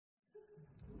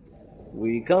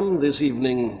We come this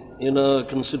evening in our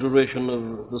consideration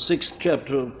of the 6th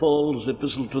chapter of Paul's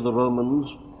Epistle to the Romans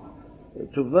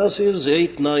to verses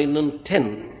 8, 9, and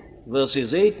 10.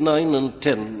 Verses 8, 9, and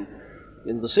 10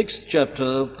 in the 6th chapter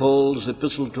of Paul's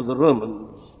Epistle to the Romans.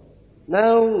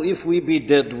 Now, if we be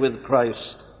dead with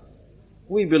Christ,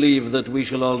 we believe that we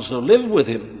shall also live with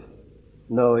him,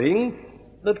 knowing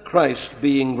that Christ,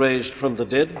 being raised from the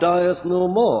dead, dieth no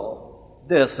more.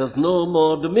 Death hath no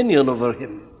more dominion over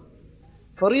him.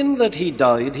 For in that he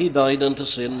died unto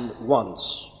sin once.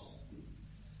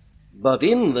 But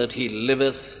in that he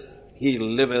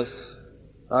liveth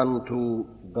unto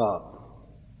God.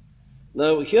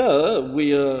 Now here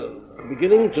we are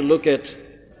beginning to look at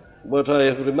what I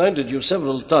have reminded you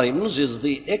several times is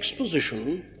the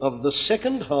exposition of the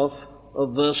second half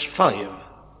of verse 5.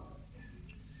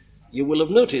 You will have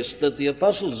noticed that the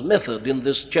Apostle's method in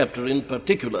this chapter in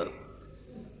particular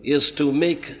is to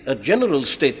make a general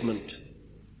statement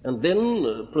and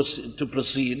then to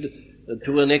proceed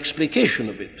to an explication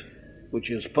of it,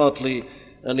 which is partly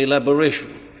an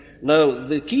elaboration. Now,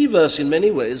 the key verse in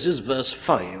many ways is verse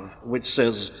 5, which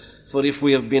says, "For if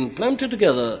we have been planted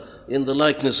together in the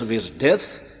likeness of his death,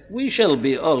 we shall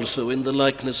be also in the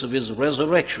likeness of his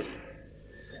resurrection."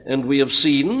 And we have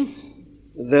seen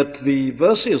that the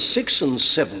verses 6 and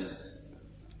 7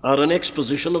 are an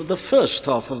exposition of the first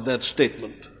half of that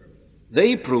statement.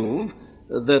 They prove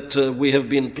that we have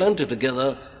been planted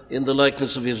together in the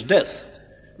likeness of his death.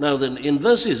 Now then, in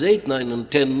verses 8, 9,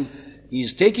 and 10,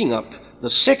 he's taking up the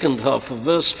second half of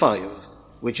verse 5,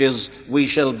 which is, "We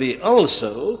shall be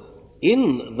also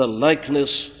in the likeness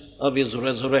of his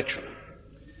resurrection."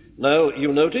 Now,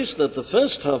 you notice that the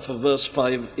first half of verse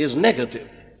 5 is negative.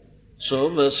 So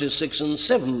verses 6 and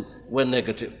 7 were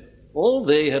negative. All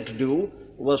they had to do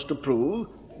was to prove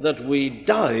that we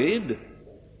died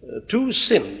to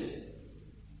sin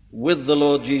with the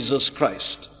Lord Jesus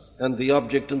Christ and the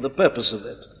object and the purpose of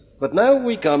it. But now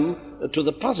we come to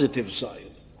the positive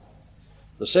side.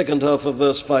 The second half of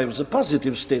verse 5 is a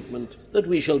positive statement that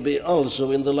we shall be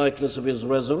also in the likeness of his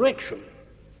resurrection.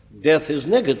 Death is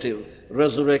negative,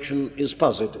 resurrection is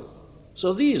positive.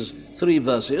 So these three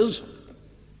verses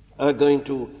are going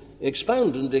to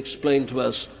expound and explain to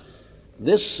us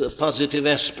this positive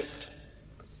aspect.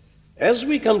 As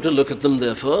we come to look at them,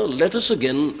 therefore, let us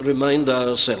again remind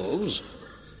ourselves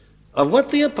of what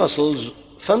the Apostle's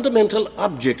fundamental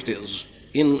object is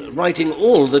in writing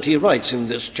all that he writes in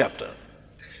this chapter.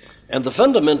 And the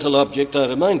fundamental object, I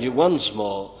remind you once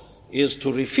more, is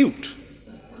to refute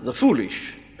the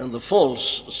foolish and the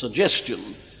false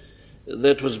suggestion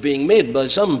that was being made by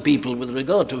some people with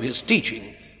regard to his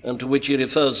teaching, and to which he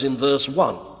refers in verse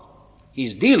 1.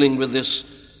 He's dealing with this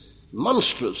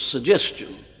monstrous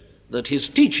suggestion that his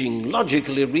teaching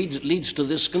logically leads to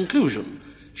this conclusion: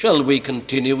 shall we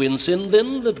continue in sin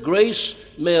then, that grace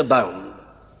may abound?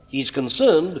 He's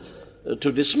concerned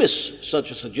to dismiss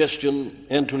such a suggestion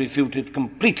and to refute it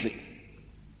completely.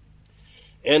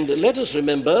 And let us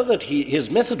remember that his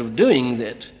method of doing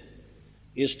that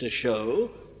is to show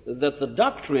that the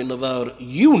doctrine of our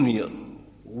union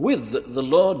with the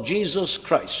Lord Jesus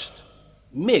Christ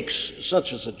makes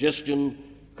such a suggestion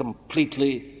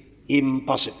completely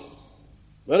impossible.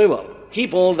 Very well.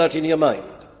 Keep all that in your mind.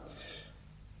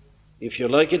 If you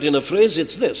like it in a phrase,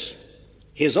 it's this.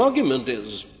 His argument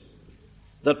is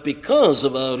that because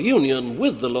of our union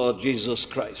with the Lord Jesus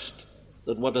Christ,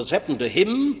 that what has happened to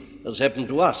him has happened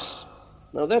to us.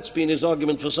 Now, that's been his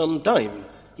argument for some time.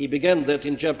 He began that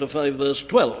in chapter 5, verse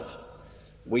 12.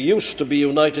 We used to be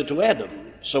united to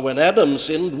Adam, so when Adam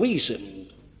sinned, we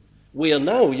sinned. We are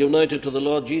now united to the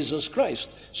Lord Jesus Christ.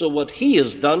 So what he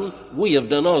has done, we have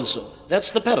done also. That's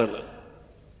the parallel.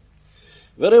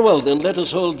 Very well, then let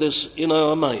us hold this in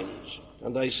our minds.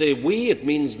 And I say we, it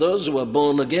means those who are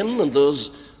born again and those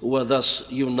who are thus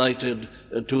united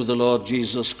to the Lord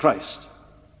Jesus Christ.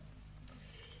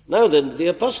 Now then, the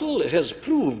Apostle has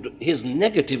proved his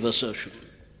negative assertion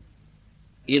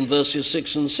in verses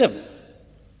 6 and 7.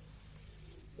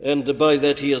 And by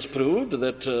that he has proved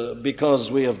that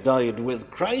because we have died with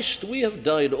Christ, we have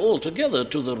died altogether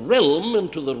to the realm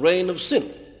and to the reign of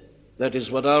sin. That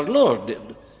is what our Lord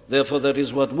did. Therefore, that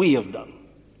is what we have done.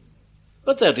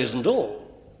 But that isn't all.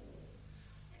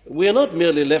 We are not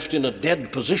merely left in a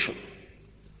dead position.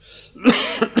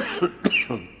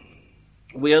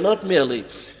 We are not merely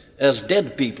as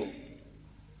dead people.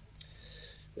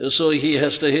 So he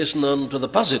has to hasten on to the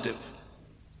positive.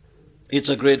 It's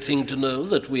a great thing to know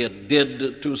that we are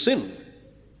dead to sin,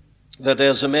 that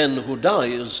as a man who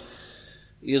dies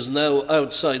is now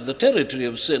outside the territory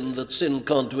of sin, that sin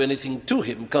can't do anything to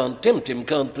him, can't tempt him,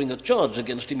 can't bring a charge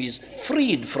against him. He's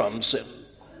freed from sin.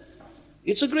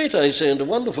 It's a great, I say, and a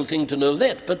wonderful thing to know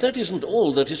that, but that isn't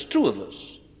all that is true of us.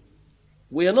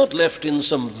 We are not left in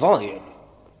some void.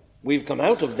 We've come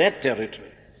out of that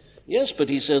territory. Yes, but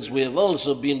he says we have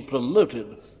also been promoted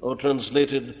or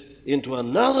translated into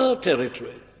another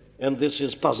territory, and this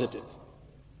is positive.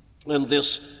 And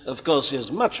this, of course,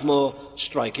 is much more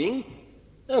striking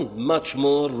and much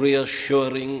more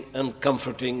reassuring and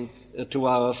comforting to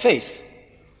our faith.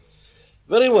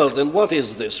 Very well, then, what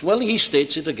is this? Well, he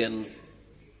states it again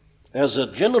as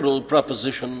a general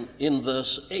proposition in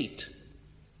verse 8.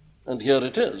 And here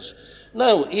it is.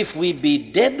 Now, if we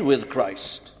be dead with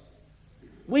Christ,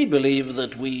 we believe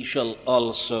that we shall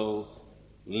also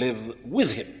live with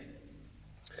him.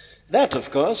 That,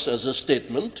 of course, as a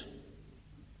statement,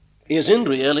 is in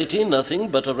reality nothing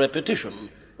but a repetition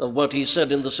of what he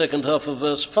said in the second half of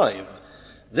verse 5.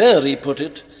 There he put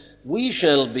it, we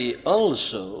shall be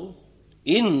also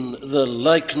in the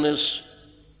likeness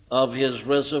of his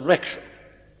resurrection.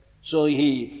 So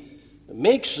he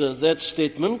makes that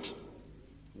statement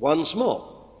once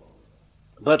more.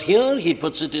 But here he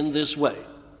puts it in this way.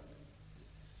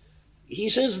 He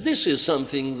says this is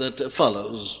something that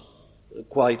follows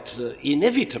quite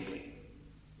inevitably.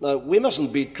 Now, we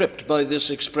mustn't be tripped by this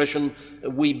expression,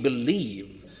 we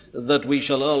believe that we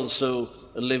shall also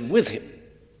live with him.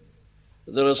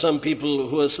 There are some people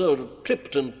who are so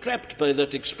tripped and trapped by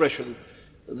that expression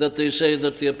that they say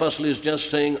that the apostle is just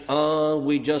saying,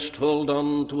 we just hold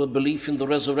on to a belief in the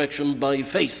resurrection by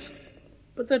faith.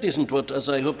 But that isn't what, as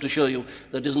I hope to show you,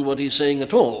 that isn't what he's saying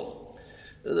at all.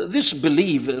 This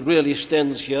belief really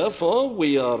stands here for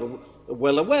we are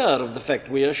well aware of the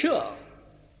fact, we are sure.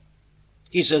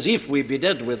 He says, if we be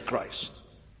dead with Christ,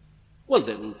 well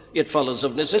then, it follows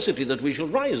of necessity that we shall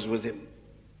rise with him.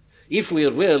 If we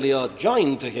really are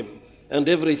joined to him, and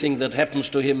everything that happens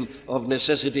to him of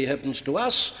necessity happens to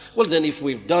us, well then, if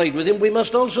we've died with him, we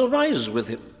must also rise with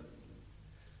him.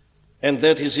 And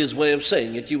that is his way of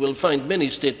saying it. You will find many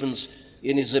statements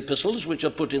in his epistles which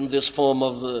are put in this form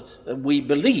of we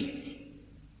believe.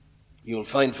 You'll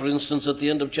find, for instance, at the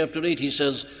end of chapter 8, he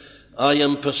says, I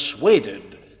am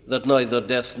persuaded that neither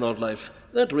death nor life.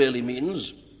 That really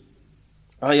means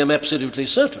I am absolutely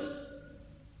certain.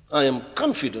 I am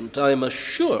confident. I am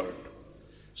assured.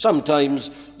 Sometimes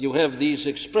you have these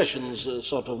expressions,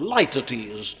 sort of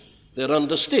lighterties. They're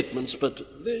understatements, but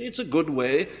it's a good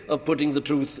way of putting the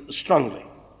truth strongly.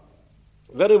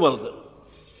 Very well, then.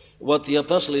 What the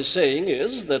apostle is saying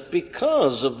is that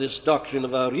because of this doctrine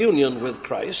of our union with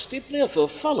Christ, it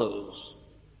therefore follows,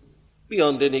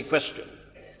 beyond any question,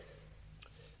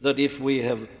 that if we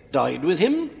have died with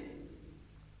him,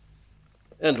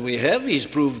 and we have, he's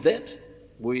proved that,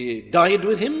 we died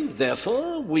with him,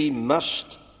 therefore we must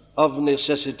of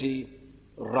necessity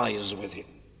rise with him.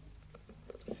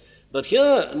 But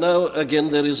here, now,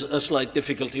 again, there is a slight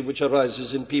difficulty which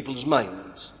arises in people's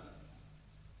minds.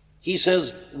 He says,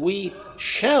 we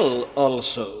shall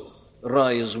also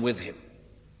rise with him.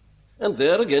 And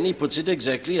there, again, he puts it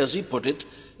exactly as he put it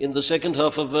in the second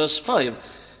half of verse 5.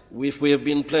 If we have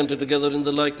been planted together in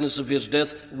the likeness of his death,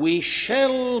 we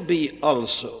shall be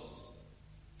also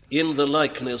in the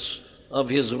likeness of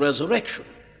his resurrection.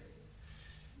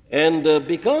 And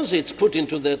because it's put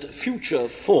into that future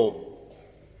form,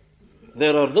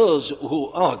 there are those who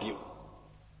argue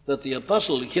that the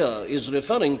apostle here is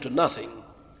referring to nothing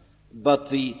but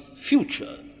the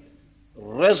future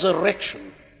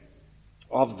resurrection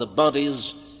of the bodies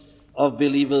of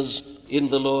believers in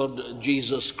the Lord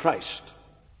Jesus Christ.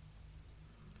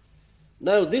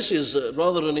 Now, this is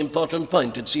rather an important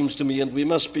point, it seems to me, and we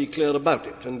must be clear about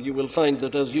it. And you will find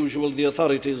that, as usual, the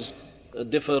authorities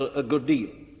differ a good deal.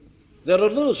 There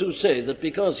are those who say that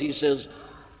because he says,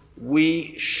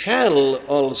 we shall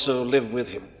also live with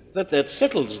him, that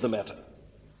settles the matter,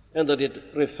 and that it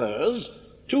refers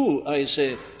to, I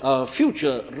say, our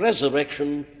future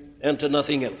resurrection and to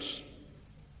nothing else.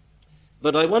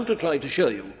 But I want to try to show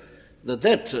you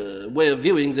that way of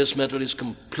viewing this matter is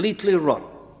completely wrong.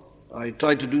 I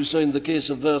tried to do so in the case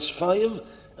of verse 5,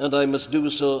 and I must do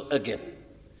so again.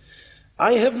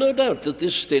 I have no doubt that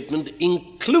this statement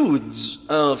includes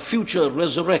our future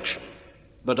resurrection,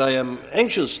 but I am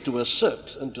anxious to assert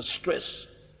and to stress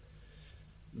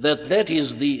that that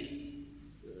is the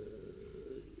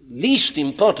least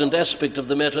important aspect of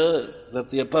the matter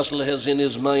that the apostle has in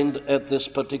his mind at this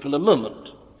particular moment.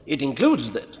 It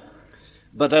includes that.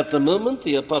 But at the moment,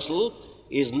 the apostle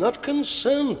is not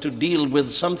concerned to deal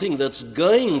with something that's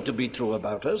going to be true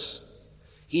about us.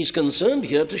 He's concerned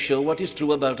here to show what is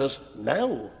true about us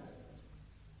now.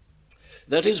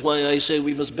 That is why I say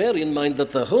we must bear in mind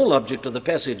that the whole object of the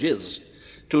passage is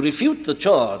to refute the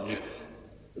charge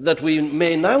that we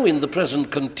may now in the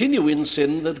present continue in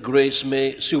sin that grace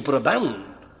may superabound.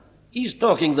 He's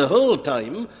talking the whole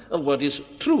time of what is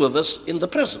true of us in the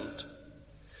present.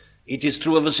 It is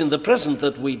true of us in the present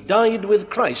that we died with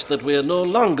Christ, that we are no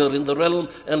longer in the realm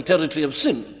and territory of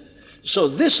sin.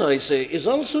 So this, I say, is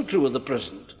also true of the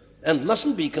present and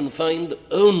mustn't be confined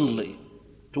only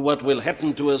to what will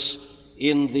happen to us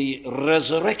in the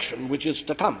resurrection which is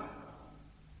to come.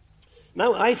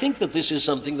 Now, I think that this is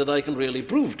something that I can really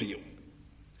prove to you.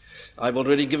 I've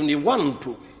already given you one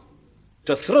proof.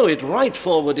 To throw it right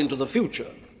forward into the future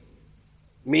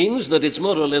means that it's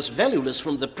more or less valueless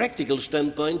from the practical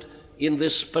standpoint in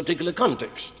this particular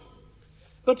context.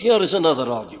 But here is another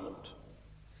argument.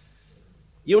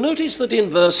 You notice that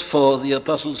in verse 4 the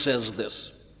apostle says this: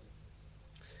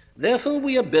 "Therefore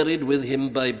we are buried with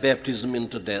him by baptism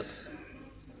into death,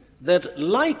 that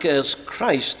like as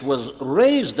Christ was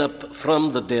raised up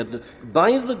from the dead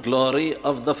by the glory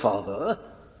of the Father,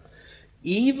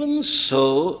 even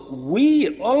so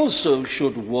we also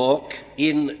should walk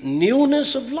in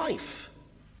newness of life."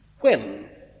 When?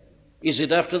 Is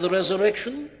it after the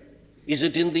resurrection? Is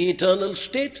it in the eternal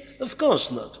state? Of course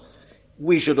not.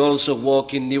 We should also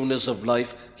walk in newness of life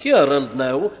here and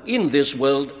now, in this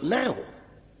world now.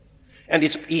 And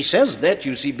he says that,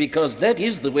 you see, because that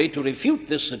is the way to refute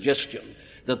this suggestion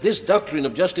that this doctrine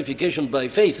of justification by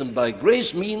faith and by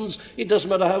grace means it doesn't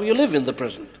matter how you live in the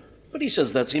present. But he says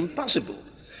that's impossible.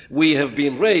 We have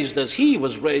been raised as he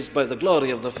was raised by the glory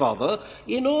of the Father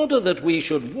in order that we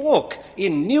should walk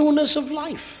in newness of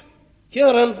life, here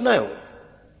and now.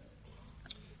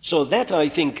 So that, I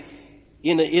think,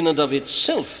 in and of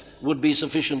itself would be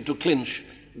sufficient to clinch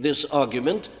this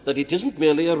argument that it isn't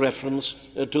merely a reference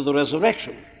to the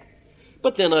resurrection.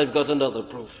 But then I've got another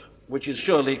proof, which is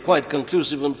surely quite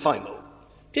conclusive and final.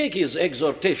 Take his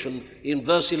exhortation in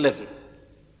verse 11.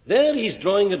 There he's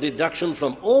drawing a deduction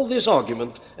from all this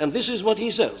argument, and this is what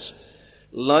he says: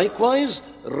 "Likewise,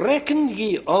 reckon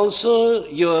ye also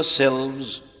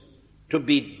yourselves to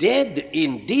be dead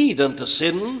indeed unto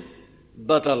sin,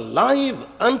 but alive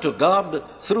unto God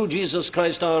through Jesus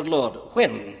Christ our Lord."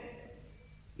 When?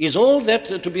 Is all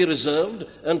that to be reserved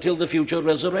until the future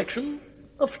resurrection?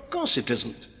 Of course it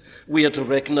isn't. We are to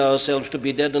reckon ourselves to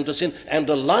be dead unto sin and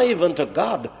alive unto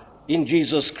God in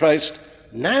Jesus Christ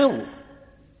now.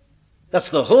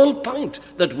 That's the whole point,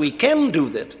 that we can do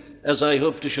that, as I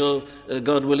hope to show,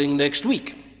 God willing, next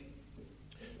week.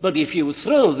 But if you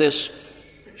throw this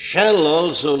 "shall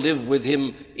also live with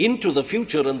him" into the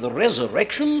future and the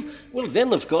resurrection, well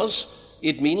then, of course,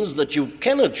 it means that you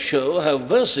cannot show how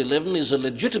verse 11 is a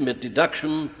legitimate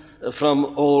deduction from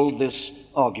all this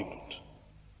argument.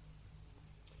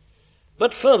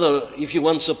 But further, if you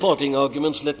want supporting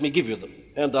arguments, let me give you them.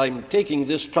 And I'm taking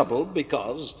this trouble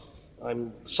because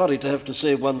I'm sorry to have to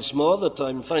say once more that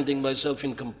I'm finding myself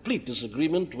in complete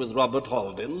disagreement with Robert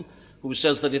Haldin, who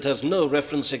says that it has no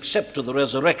reference except to the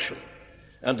resurrection.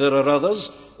 And there are others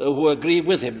who agree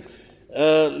with him.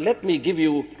 Let me give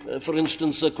you, for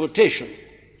instance, a quotation,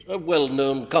 a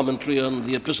well-known commentary on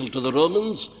the Epistle to the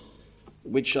Romans,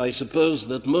 which I suppose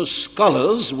that most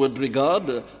scholars would regard,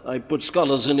 I put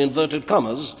scholars in inverted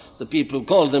commas, the people who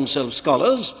call themselves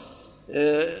scholars,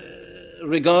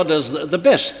 regard as the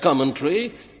best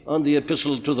commentary on the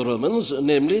Epistle to the Romans,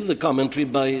 namely the commentary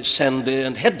by Sandley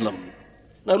and Headlam.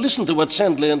 Now listen to what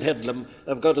Sandley and Headlam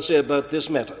have got to say about this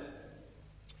matter.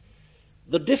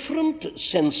 "The different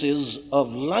senses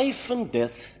of life and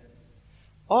death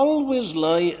always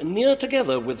lie near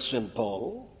together with St.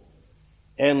 Paul,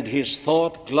 and his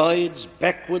thought glides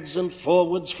backwards and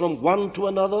forwards from one to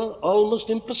another almost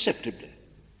imperceptibly.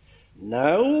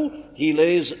 Now he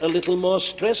lays a little more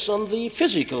stress on the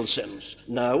physical sense,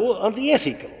 now on the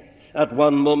ethical, at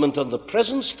one moment on the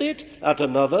present state, at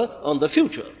another on the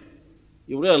future."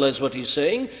 You realize what he's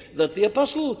saying, that the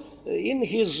apostle, in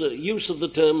his use of the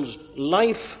terms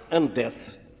life and death,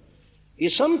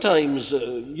 is sometimes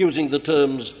using the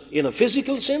terms in a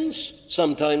physical sense,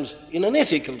 sometimes in an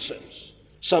ethical sense.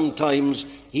 Sometimes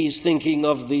he's thinking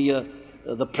of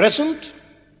the present,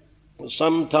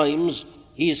 sometimes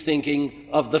he's thinking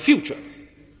of the future.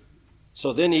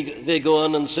 So then they go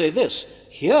on and say this,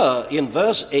 here in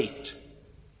verse 8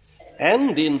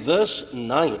 and in verse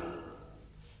 9,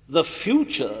 the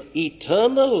future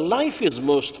eternal life is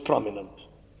most prominent,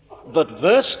 but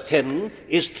verse 10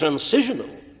 is transitional,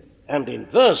 and in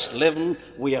verse 11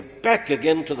 we are back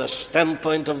again to the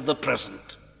standpoint of the present.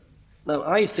 Now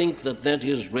I think that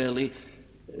is really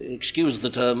excuse the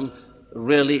term,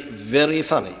 really very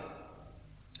funny.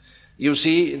 You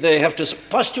see, they have to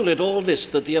postulate all this,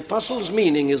 that the apostle's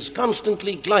meaning is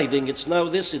constantly gliding. It's now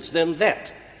this, it's then that.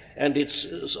 And it's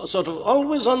sort of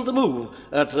always on the move.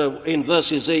 In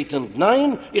verses 8 and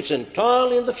 9, it's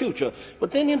entirely in the future.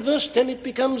 But then in verse 10 it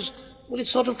becomes, well,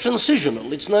 it's sort of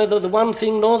transitional. It's neither the one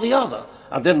thing nor the other.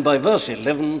 And then by verse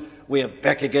 11, we are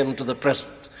back again to the present.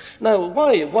 Now,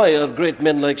 why are great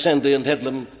men like Sandy and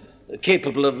Headlam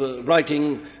capable of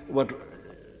writing what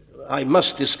I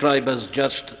must describe as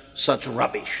just such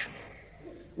rubbish?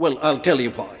 Well, I'll tell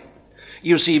you why.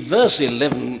 You see, verse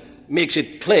 11 makes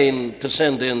it plain to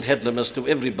Sandy and Headlam as to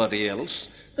everybody else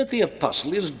that the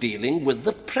apostle is dealing with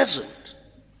the present.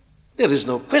 There is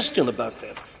no question about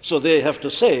that. So they have to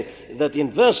say that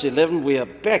in verse 11 we are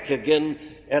back again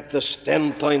at the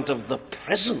standpoint of the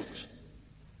present.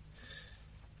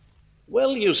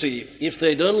 Well, you see, if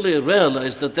they'd only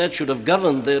realized that that should have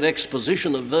governed their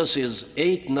exposition of verses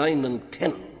 8, 9, and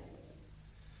 10,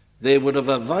 they would have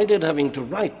avoided having to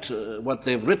write what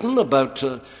they've written about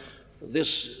this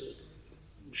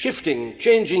shifting,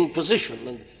 changing position.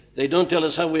 And they don't tell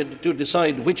us how we're to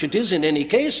decide which it is in any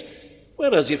case,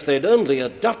 whereas if they'd only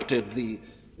adopted the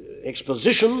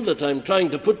exposition that I'm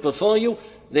trying to put before you,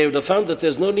 they would have found that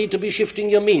there's no need to be shifting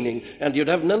your meaning, and you'd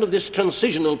have none of this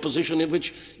transitional position in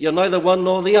which you're neither one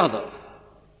nor the other.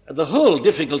 And the whole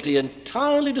difficulty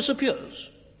entirely disappears.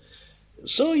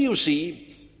 So you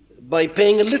see, by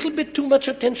paying a little bit too much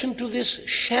attention to this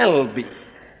shall be,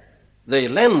 they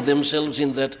land themselves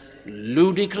in that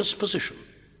ludicrous position.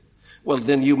 Well,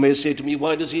 then you may say to me,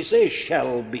 why does he say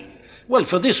shall be? Well,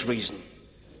 for this reason.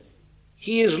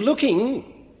 He is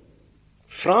looking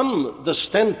from the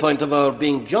standpoint of our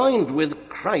being joined with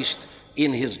Christ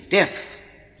in his death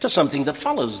to something that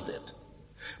follows that.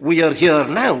 We are here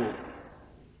now.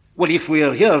 Well, if we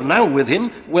are here now with him,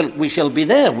 well, we shall be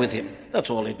there with him. That's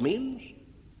all it means.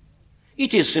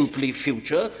 It is simply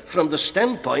future from the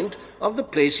standpoint of the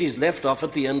place he's left off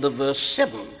at the end of verse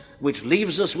 7, which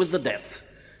leaves us with the death.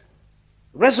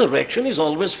 Resurrection is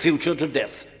always future to death.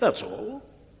 That's all.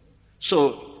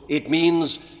 So it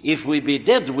means if we be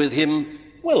dead with him,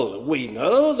 well, we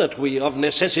know that we of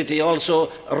necessity also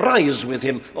rise with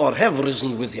him or have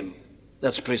risen with him.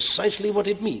 That's precisely what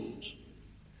it means.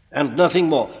 And nothing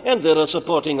more. And there are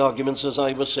supporting arguments, as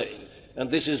I was saying.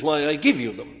 And this is why I give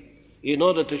you them, in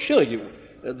order to show you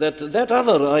that that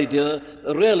other idea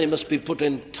really must be put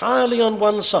entirely on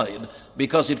one side,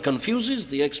 because it confuses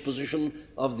the exposition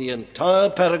of the entire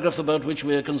paragraph about which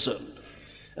we are concerned.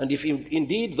 And if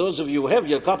indeed those of you who have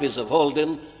your copies of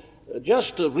Holden,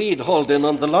 just read Holden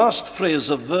on the last phrase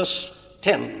of verse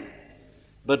 10,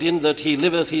 but in that he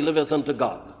liveth unto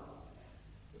God,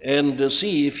 and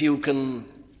see if you can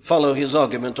follow his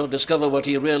argument or discover what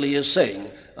he really is saying.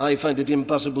 I find it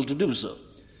impossible to do so.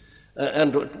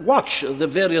 And watch the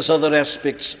various other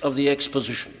aspects of the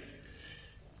exposition.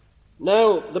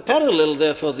 Now, the parallel,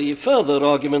 therefore, the further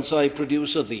arguments I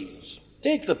produce are these.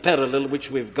 Take the parallel which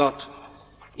we've got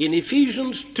in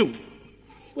Ephesians 2,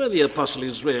 where the apostle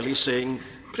is really saying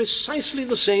precisely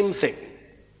the same thing.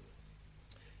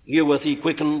 You were he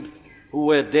quickened who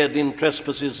were dead in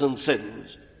trespasses and sins.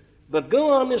 But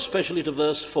go on especially to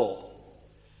verse 4.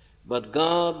 But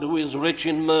God, who is rich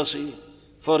in mercy,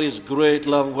 for his great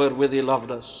love wherewith he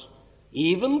loved us,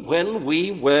 even when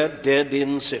we were dead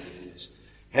in sins,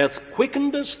 hath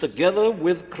quickened us together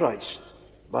with Christ.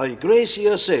 By grace ye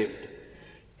are saved,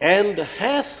 and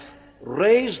hath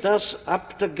raised us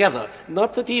up together.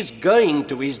 Not that he's going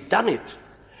to, he's done it.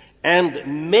 And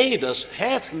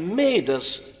hath made us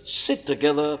sit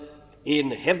together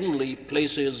in heavenly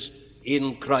places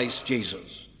in Christ Jesus.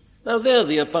 Now there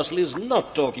the apostle is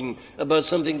not talking about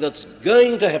something that's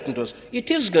going to happen to us. It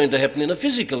is going to happen in a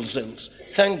physical sense.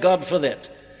 Thank God for that.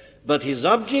 But his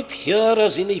object here,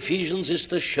 as in Ephesians, is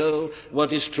to show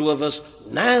what is true of us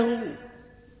now.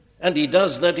 And he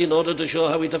does that in order to show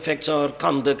how it affects our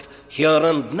conduct here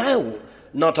and now,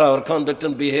 not our conduct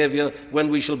and behavior when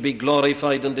we shall be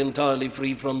glorified and entirely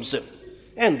free from sin.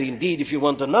 And indeed, if you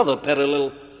want another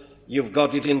parallel, you've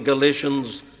got it in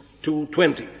Galatians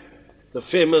 2:20, the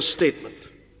famous statement.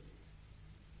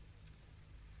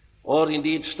 Or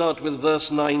indeed start with verse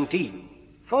 19.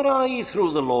 For I,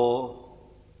 through the law,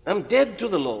 am dead to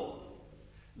the law,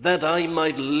 that I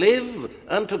might live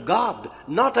unto God,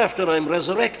 not after I'm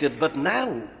resurrected, but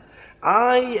now.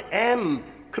 I am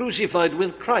crucified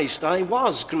with Christ. I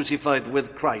was crucified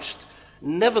with Christ.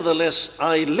 Nevertheless,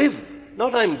 I live.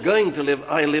 Not I'm going to live,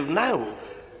 I live now.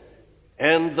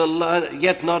 And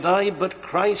yet not I, but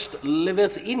Christ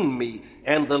liveth in me.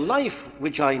 And the life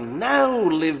which I now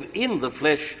live in the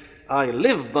flesh, I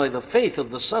live by the faith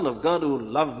of the Son of God who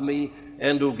loved me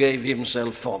and who gave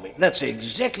himself for me. That's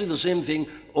exactly the same thing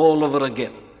all over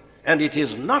again. And it is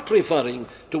not referring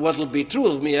to what will be true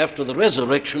of me after the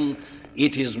resurrection.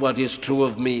 It is what is true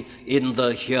of me in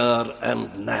the here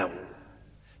and now.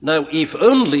 Now, if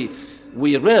only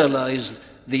we realize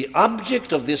the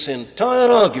object of this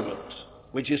entire argument,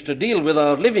 which is to deal with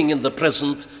our living in the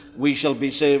present, we shall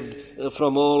be saved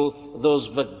from all those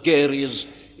vagaries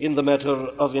in the matter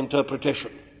of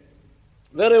interpretation.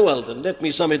 Very well, then, let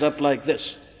me sum it up like this.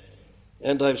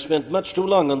 And I've spent much too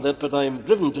long on that, but I'm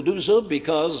driven to do so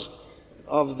because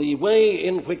of the way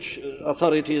in which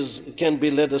authorities can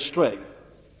be led astray.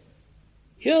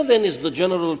 Here, then, is the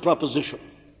general proposition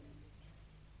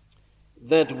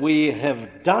that we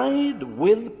have died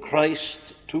with Christ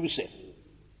to sin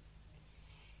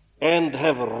and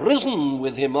have risen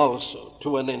with him also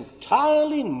to an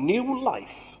entirely new life,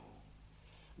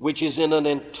 which is in an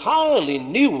entirely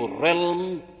new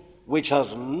realm which has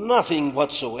nothing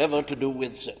whatsoever to do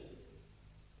with sin.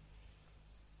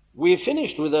 We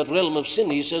finished with that realm of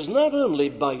sin, he says, not only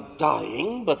by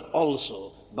dying, but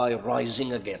also by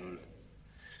rising again.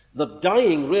 The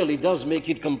dying really does make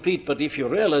it complete, but if you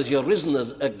realize you're risen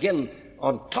again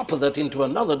on top of that into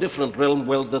another different realm,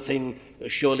 well, the thing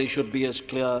surely should be as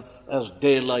clear as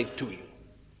daylight to you.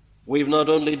 We've not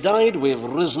only died, we've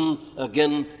risen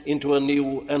again into a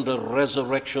new and a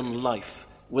resurrection life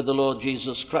with the Lord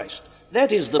Jesus Christ.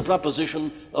 That is the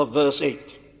proposition of verse 8.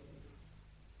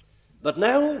 But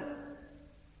now,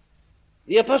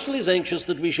 the apostle is anxious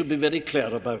that we should be very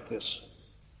clear about this,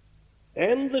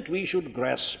 and that we should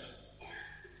grasp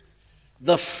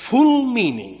the full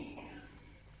meaning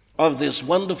of this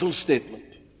wonderful statement.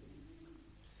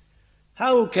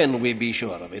 How can we be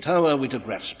sure of it? How are we to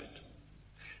grasp it?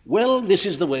 Well, this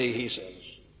is the way he says.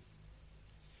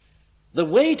 The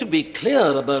way to be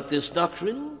clear about this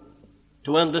doctrine,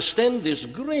 to understand this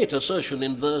great assertion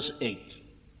in verse 8,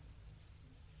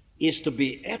 is to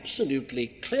be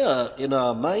absolutely clear in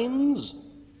our minds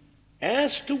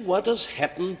as to what has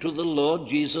happened to the Lord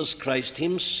Jesus Christ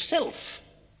himself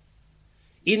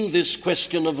in this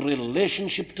question of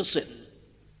relationship to sin.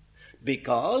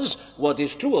 Because what is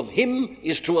true of him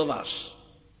is true of us.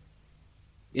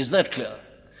 Is that clear?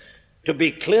 To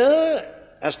be clear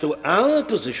as to our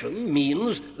position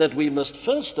means that we must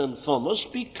first and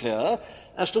foremost be clear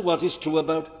as to what is true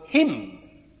about him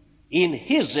in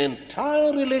his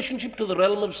entire relationship to the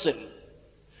realm of sin.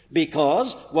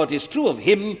 Because what is true of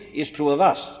him is true of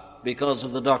us, because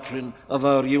of the doctrine of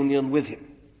our union with him.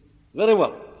 Very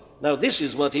well. Now this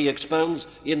is what he expounds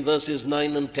in verses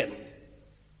 9 and 10.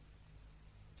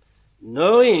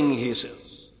 Knowing, he says.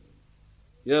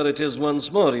 Here it is once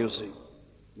more, you see.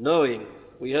 Knowing.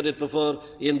 We had it before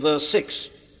in verse 6.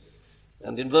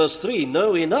 And in verse 3,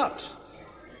 know ye not.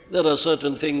 There are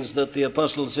certain things that the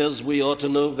apostle says we ought to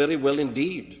know very well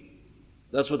indeed.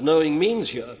 That's what knowing means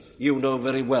here. You know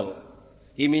very well.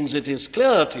 He means it is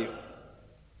clear to you.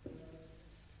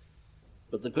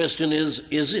 But the question is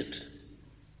it?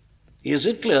 Is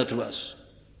it clear to us?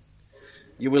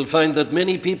 You will find that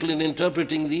many people in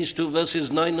interpreting these two verses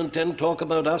 9 and 10 talk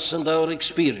about us and our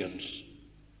experience.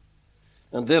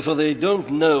 And therefore they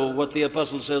don't know what the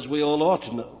apostle says we all ought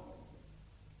to know.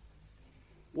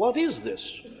 What is this?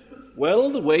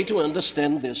 Well, the way to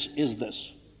understand this is this.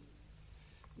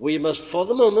 We must, for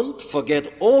the moment, forget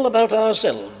all about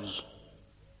ourselves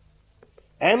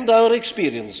and our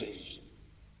experiences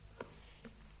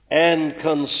and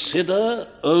consider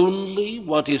only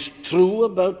what is true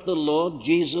about the Lord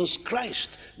Jesus Christ,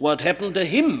 what happened to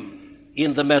him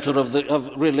in the matter of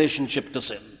relationship to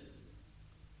sin.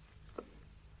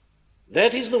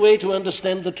 That is the way to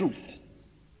understand the truth.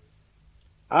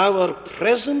 Our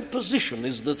present position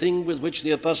is the thing with which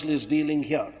the apostle is dealing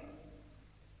here.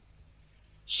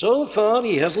 So far,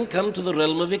 he hasn't come to the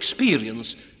realm of experience.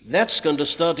 That's going to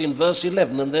start in verse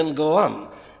 11 and then go on.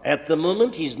 At the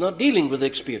moment, he's not dealing with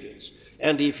experience.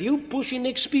 And if you push in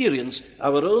experience,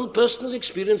 our own personal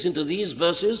experience, into these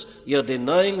verses, you're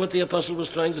denying what the apostle was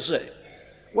trying to say.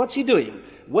 What's he doing?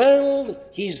 Well,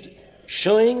 he's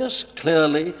showing us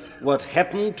clearly what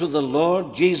happened to the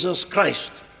Lord Jesus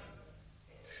Christ.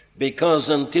 Because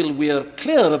until we are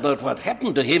clear about what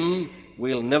happened to him,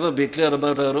 we'll never be clear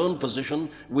about our own position.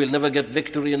 We'll never get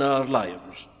victory in our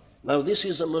lives. Now, this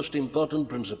is a most important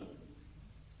principle.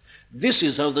 This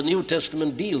is how the New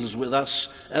Testament deals with us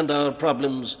and our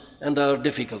problems and our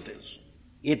difficulties.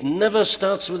 It never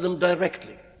starts with them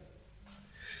directly.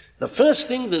 The first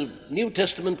thing the New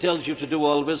Testament tells you to do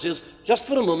always is, just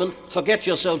for a moment, forget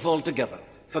yourself altogether.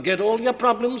 Forget all your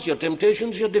problems, your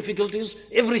temptations, your difficulties,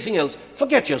 everything else.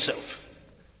 Forget yourself.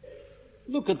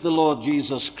 Look at the Lord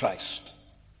Jesus Christ.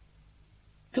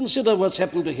 Consider what's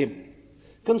happened to him.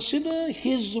 Consider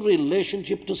his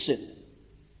relationship to sin.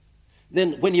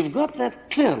 Then, when you've got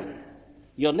that clearly,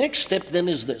 your next step then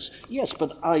is this. Yes,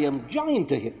 but I am joined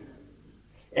to him.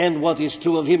 And what is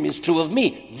true of him is true of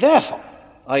me. Therefore,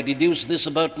 I deduce this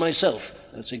about myself.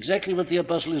 That's exactly what the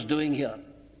apostle is doing here.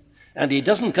 And he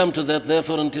doesn't come to that,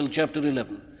 therefore, until chapter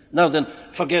 11. Now then,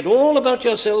 forget all about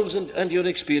yourselves and your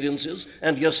experiences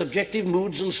and your subjective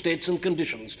moods and states and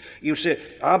conditions. You say,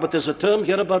 but there's a term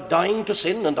here about dying to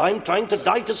sin, and I'm trying to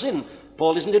die to sin.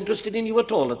 Paul isn't interested in you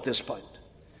at all at this point.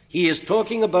 He is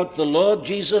talking about the Lord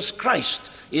Jesus Christ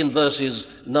in verses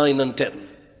 9 and 10.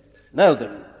 Now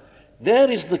then,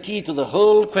 there is the key to the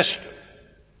whole question.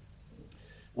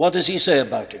 What does he say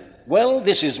about him? Well,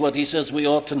 this is what he says we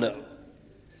ought to know.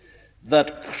 That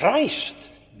Christ,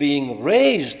 being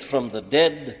raised from the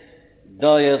dead,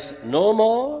 dieth no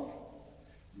more,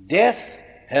 death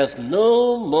hath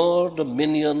no more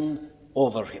dominion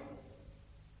over him.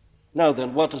 Now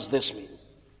then, what does this mean?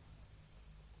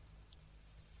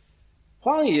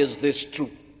 Why is this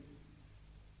true?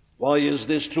 Why is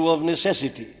this true of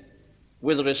necessity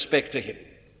with respect to him?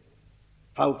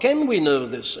 How can we know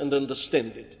this and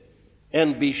understand it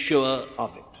and be sure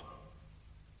of it?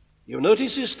 You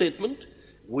notice his statement.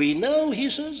 We know, he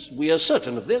says, we are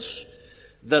certain of this,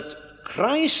 that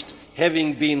Christ,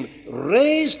 having been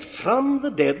raised from the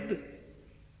dead,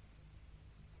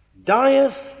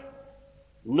 dieth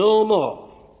no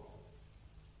more.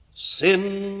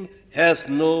 Sin hath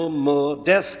no more,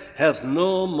 death hath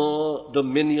no more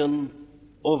dominion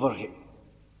over him.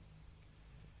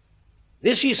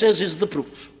 This, he says, is the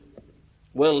proof.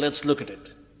 Well, let's look at it.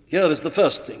 Here is the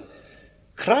first thing.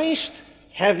 Christ,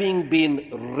 having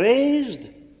been raised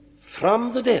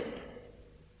from the dead.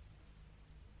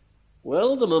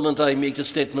 Well, the moment I make a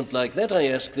statement like that, I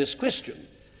ask this question.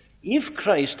 If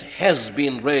Christ has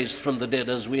been raised from the dead,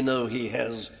 as we know he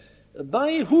has,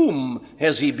 by whom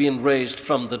has he been raised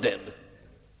from the dead?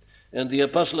 And the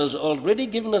apostle has already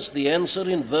given us the answer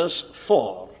in verse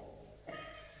 4.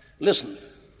 Listen.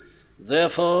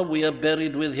 Therefore we are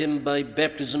buried with him by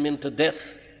baptism into death,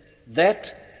 that,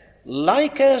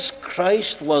 like as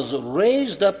Christ was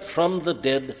raised up from the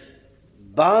dead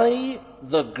by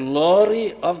the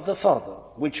glory of the Father,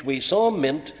 which we saw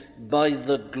meant by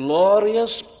the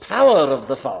glorious power of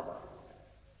the Father.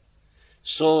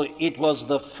 So it was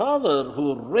the Father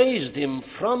who raised him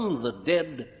from the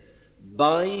dead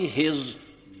by his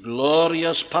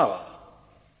glorious power.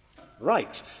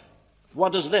 Right.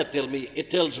 What does that tell me?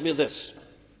 It tells me this.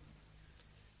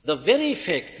 The very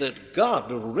fact that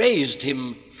God raised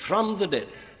him from the dead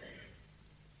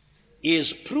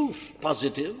is proof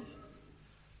positive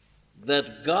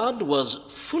that God was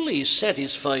fully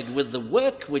satisfied with the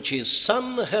work which his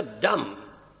Son had done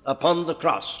upon the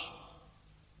cross.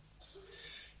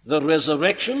 The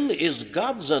resurrection is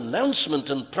God's announcement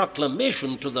and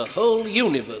proclamation to the whole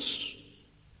universe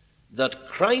that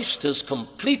Christ has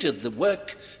completed the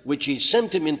work which he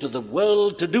sent him into the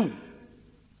world to do.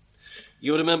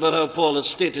 You remember how Paul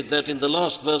has stated that in the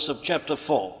last verse of chapter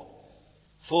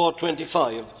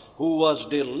 4:25, who was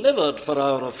delivered for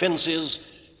our offenses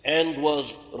and was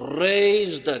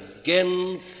raised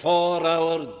again for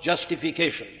our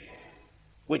justification,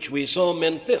 which we saw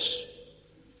meant this.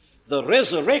 The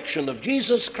resurrection of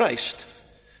Jesus Christ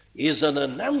is an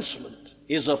announcement,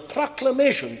 is a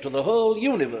proclamation to the whole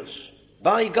universe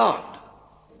by God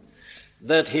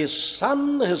that his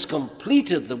Son has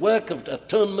completed the work of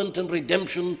atonement and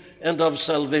redemption and of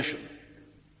salvation.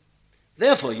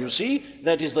 Therefore, you see,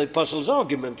 that is the apostle's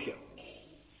argument here.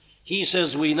 He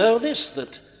says we know this,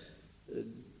 that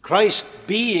Christ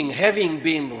having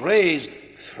been raised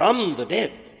from the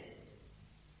dead,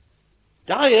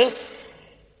 dieth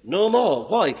no more.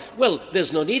 Why? Well,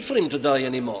 there's no need for him to die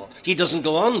anymore. He doesn't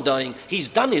go on dying. He's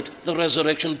done it. The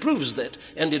resurrection proves that,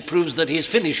 and it proves that he's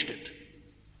finished it,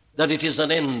 that it is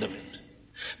an end of it.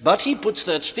 But he puts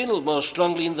that still more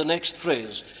strongly in the next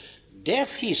phrase. Death,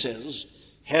 he says,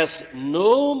 hath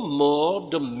no more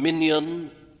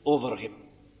dominion over him.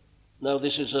 Now,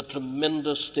 this is a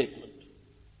tremendous statement.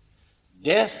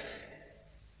 Death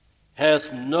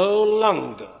hath no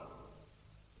longer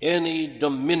any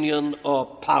dominion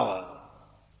or power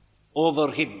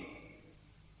over him.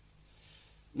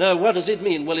 Now, what does it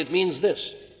mean? Well, it means this.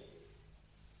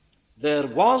 There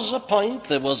was a point,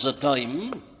 there was a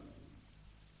time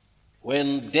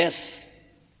when death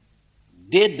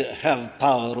did have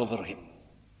power over him.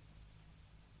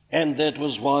 And that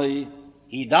was why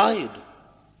he died.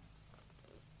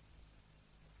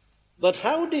 But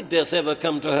how did death ever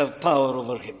come to have power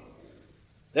over him?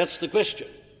 That's the question.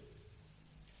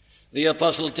 The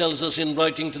apostle tells us in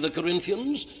writing to the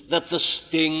Corinthians that the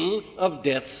sting of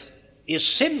death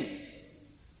is sin.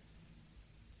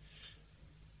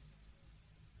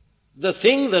 The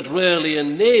thing that really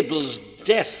enables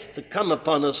death to come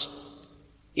upon us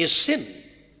is sin.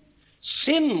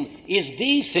 Sin is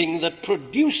the thing that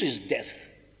produces death.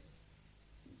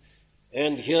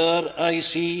 And here I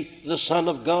see the Son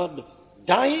of God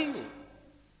dying.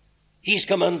 He's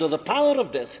come under the power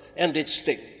of death and its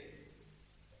sting.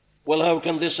 Well, how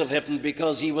can this have happened?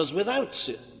 Because he was without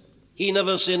sin. He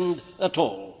never sinned at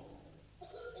all.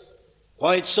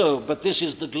 Quite so, but this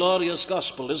is the glorious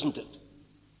gospel, isn't it?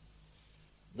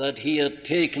 That he had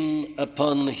taken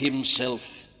upon himself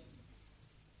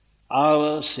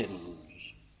our sins.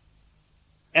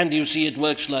 And you see, it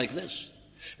works like this.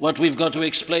 What we've got to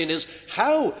explain is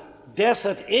how death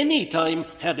at any time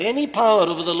had any power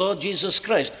over the Lord Jesus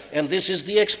Christ. And this is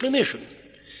the explanation.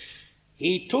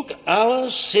 He took our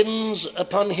sins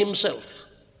upon himself.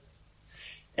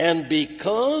 And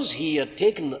because he had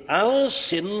taken our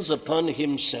sins upon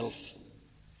himself,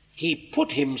 he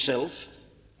put himself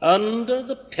under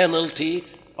the penalty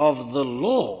of the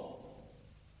law.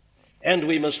 And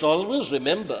we must always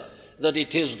remember that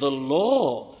it is the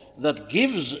law that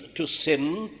gives to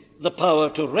sin the power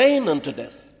to reign unto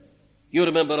death. You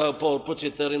remember how Paul puts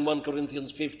it there in 1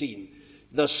 Corinthians 15.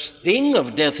 The sting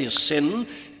of death is sin,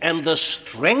 and the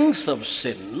strength of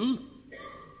sin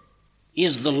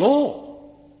is the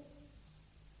law.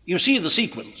 You see the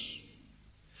sequence.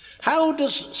 How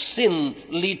does sin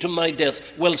lead to my death?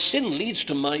 Well, sin leads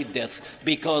to my death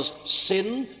because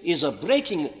sin is a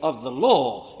breaking of the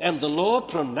law, and the law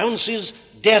pronounces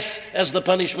death as the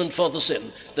punishment for the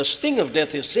sin. The sting of death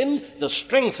is sin, the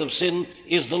strength of sin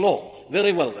is the law.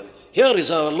 Very well then. Here is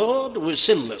our Lord who is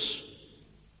sinless,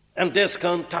 and death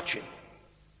can't touch him.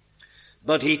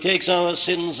 But he takes our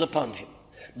sins upon him.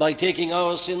 By taking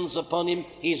our sins upon him,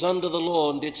 he's under the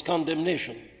law and its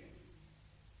condemnation.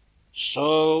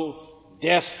 So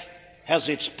death has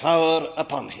its power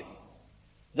upon him.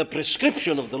 The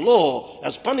prescription of the law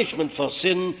as punishment for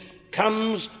sin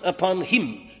comes upon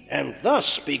him. And thus,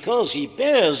 because he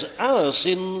bears our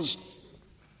sins,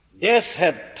 death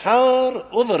had power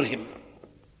over him.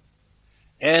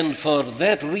 And for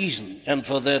that reason, and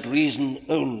for that reason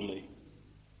only,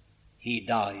 he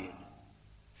died.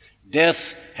 Death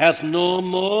hath no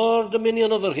more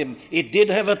dominion over him. It did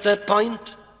have at that point,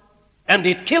 and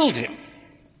it killed him.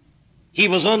 He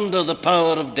was under the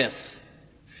power of death.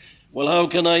 Well, how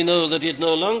can I know that it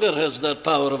no longer has that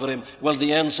power over him? Well,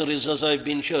 the answer is, as I've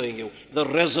been showing you, the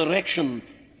resurrection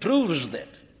proves that.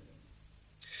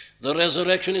 The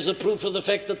resurrection is a proof of the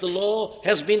fact that the law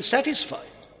has been satisfied.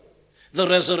 The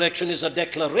resurrection is a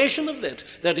declaration of that.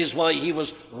 That is why he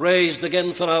was raised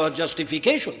again for our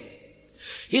justification.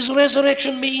 His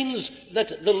resurrection means that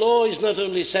the law is not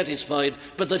only satisfied,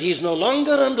 but that he's no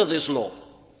longer under this law.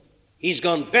 He's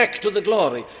gone back to the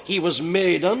glory. He was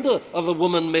made under, of a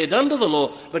woman made under the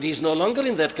law, but he's no longer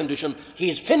in that condition.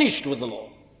 He's finished with the law.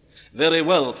 Very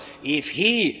well, if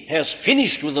he has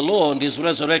finished with the law and his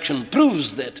resurrection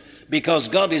proves that, because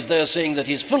God is there saying that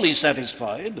he's fully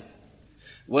satisfied,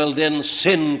 well then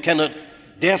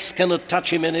death cannot touch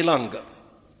him any longer.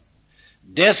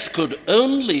 Death could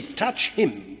only touch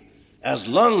him as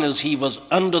long as he was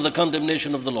under the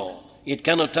condemnation of the law. It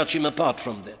cannot touch him apart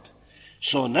from that.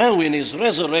 So now in his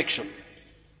resurrection,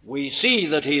 we see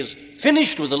that he is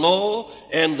finished with the law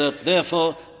and that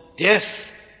therefore death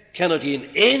cannot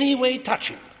in any way touch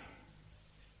him.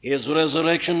 His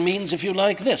resurrection means, if you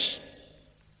like, this: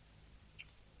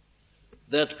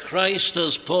 that Christ,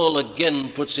 as Paul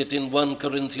again puts it in 1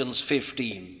 Corinthians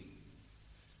 15,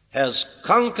 has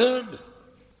conquered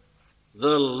the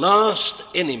last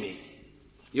enemy.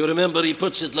 You remember he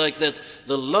puts it like that: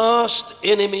 the last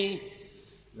enemy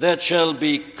that shall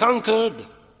be conquered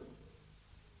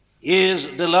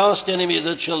is the last enemy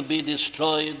that shall be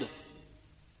destroyed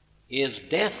is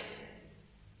death.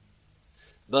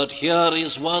 But here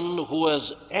is one who has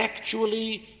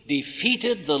actually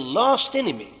defeated the last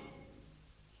enemy.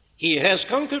 He has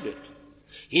conquered it.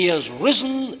 He has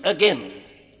risen again.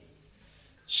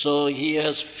 So he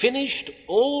has finished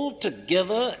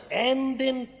altogether and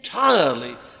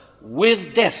entirely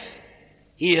with death.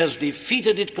 He has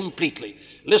defeated it completely.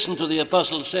 Listen to the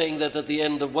apostle saying that at the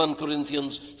end of 1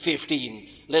 Corinthians 15.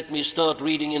 Let me start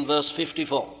reading in verse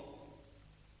 54.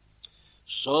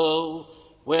 So,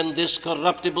 when this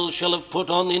corruptible shall have put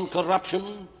on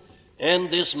incorruption,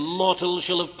 and this mortal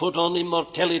shall have put on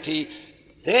immortality,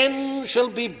 then shall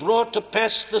be brought to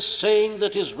pass the saying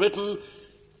that is written,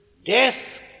 death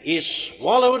is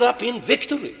swallowed up in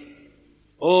victory.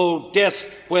 O death,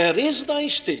 where is thy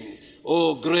sting?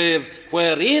 O grave,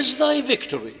 where is thy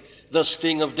victory? The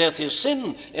sting of death is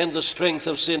sin, and the strength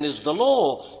of sin is the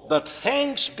law. But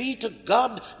thanks be to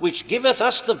God, which giveth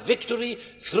us the victory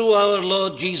through our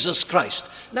Lord Jesus Christ.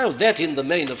 Now that in the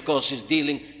main, of course, is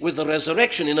dealing with the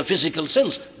resurrection in a physical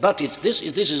sense. But this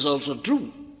is also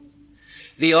true.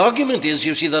 The argument is,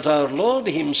 you see, that our Lord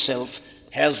himself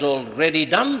has already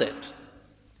done that.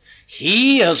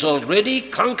 He has already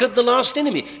conquered the last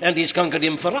enemy, and he's conquered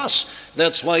him for us.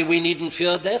 That's why we needn't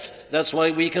fear death. That's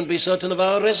why we can be certain of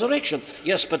our resurrection.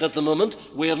 Yes, but at the moment,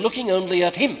 we're looking only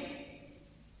at him.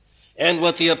 And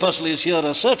what the apostle is here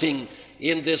asserting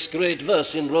in this great verse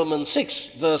in Romans 6,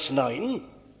 verse 9,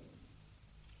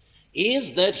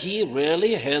 is that he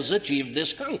really has achieved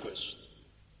this conquest.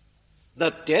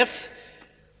 That death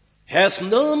hath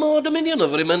no more dominion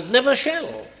over him, and never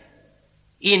shall.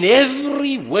 In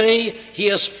every way, he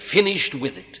has finished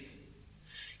with it.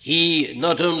 He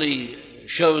not only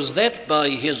shows that by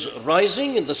his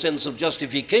rising in the sense of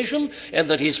justification,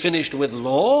 and that he's finished with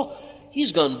law,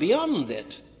 he's gone beyond that.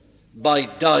 By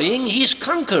dying, he's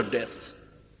conquered death.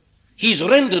 He's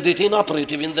rendered it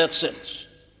inoperative in that sense.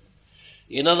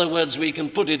 In other words, we can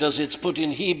put it as it's put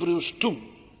in Hebrews 2,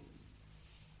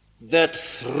 that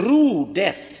through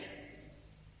death,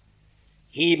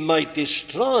 he might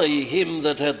destroy him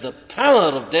that had the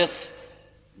power of death,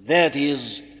 that is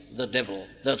the devil.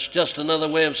 That's just another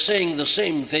way of saying the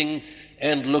same thing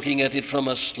and looking at it from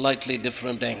a slightly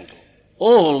different angle.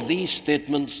 All these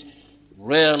statements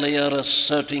really are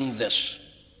asserting this,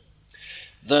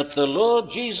 that the Lord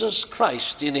Jesus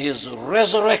Christ in his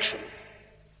resurrection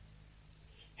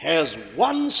has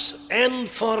once and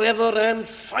forever and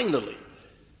finally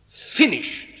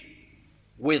finished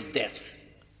with death.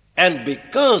 And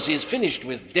because he's finished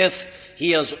with death,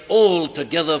 he has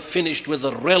altogether finished with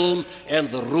the realm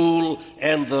and the rule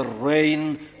and the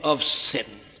reign of sin,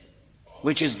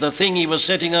 which is the thing he was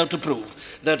setting out to prove,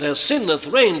 that as sin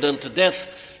hath reigned unto death,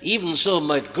 even so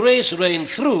might grace reign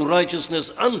through righteousness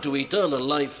unto eternal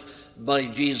life by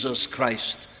Jesus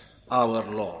Christ our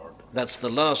Lord. That's the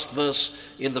last verse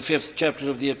in the 5th chapter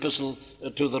of the epistle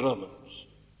to the Romans.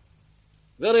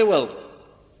 Very well.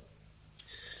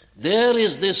 There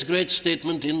is this great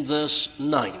statement in verse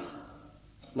 9.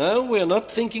 Now, we're not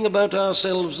thinking about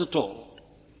ourselves at all.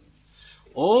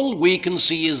 All we can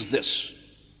see is this,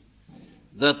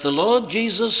 that the Lord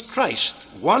Jesus Christ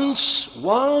once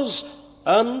was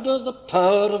under the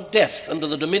power of death, under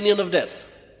the dominion of death,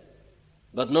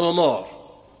 but no more.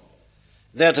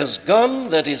 That has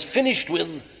gone, that is finished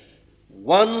with,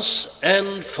 once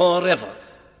and forever.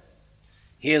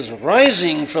 His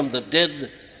rising from the dead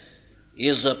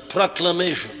is a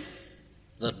proclamation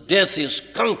that death is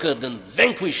conquered and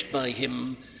vanquished by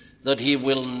him, that he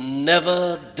will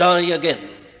never die again.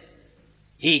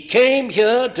 He came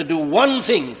here to do one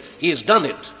thing. He has done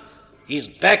it. He's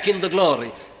back in the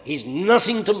glory. He's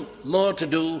nothing more to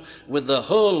do with the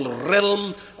whole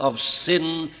realm of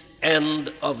sin and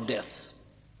of death.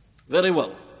 Very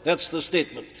well. That's the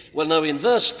statement. Well, now in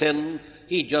verse 10,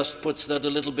 he just puts that a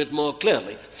little bit more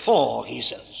clearly. For, he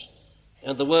says.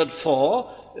 And the word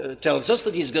for tells us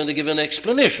that he's going to give an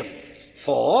explanation.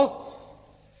 For,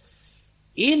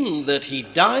 in that he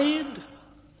died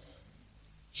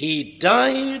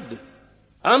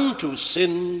unto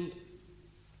sin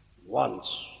once.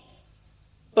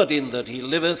 But in that he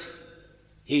liveth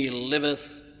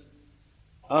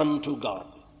unto God.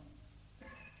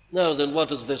 Now then, what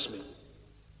does this mean?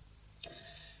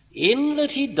 In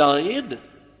that he died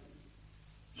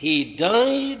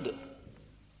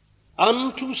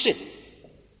unto sin.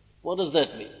 What does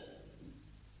that mean?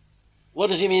 What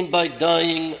does he mean by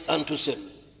dying unto sin?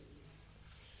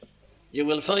 You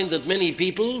will find that many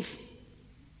people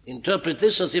interpret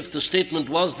this as if the statement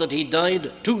was that he died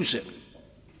to sin.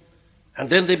 And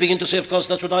then they begin to say, of course,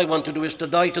 that's what I want to do, is to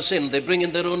die to sin. They bring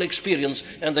in their own experience,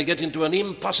 and they get into an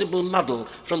impossible muddle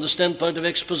from the standpoint of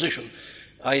exposition.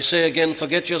 I say again,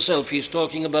 forget yourself. He's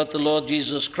talking about the Lord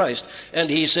Jesus Christ. And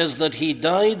he says that he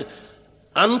died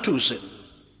unto sin.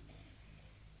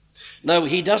 Now,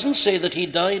 he doesn't say that he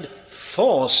died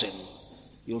for sin.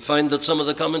 You'll find that some of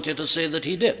the commentators say that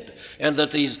he did, and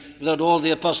that all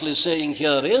the apostle is saying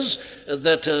here is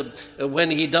that when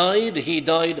he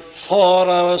died for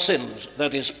our sins.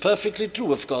 That is perfectly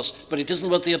true, of course, but it isn't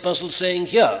what the apostle is saying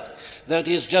here. That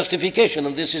is justification,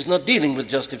 and this is not dealing with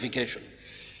justification.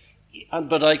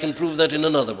 But I can prove that in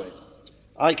another way.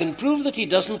 I can prove that he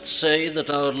doesn't say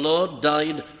that our Lord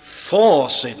died for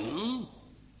sin,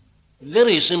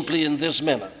 very simply in this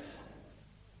manner.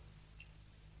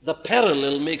 The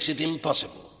parallel makes it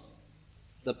impossible.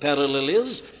 The parallel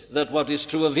is that what is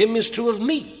true of him is true of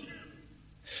me.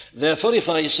 Therefore, if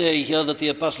I say here that the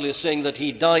apostle is saying that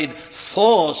he died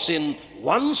for sin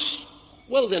once,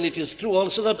 well, then it is true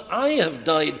also that I have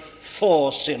died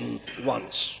for sin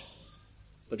once.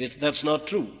 But that's not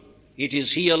true. It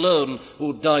is he alone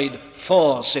who died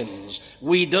for sins.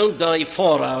 We don't die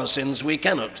for our sins. We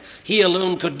cannot. He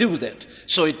alone could do that.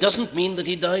 So it doesn't mean that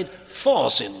he died for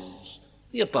sins.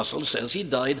 The apostle says he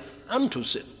died unto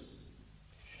sin.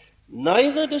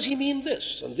 Neither does he mean this,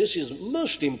 and this is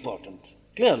most important,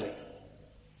 clearly.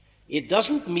 It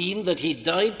doesn't mean that he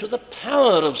died to the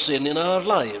power of sin in our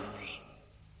lives.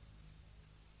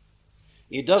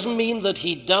 It doesn't mean that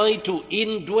he died to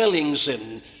indwelling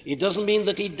sin. It doesn't mean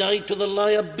that he died to the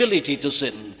liability to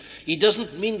sin. It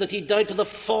doesn't mean that he died to the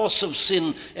force of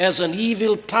sin as an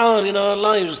evil power in our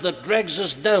lives that drags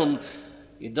us down.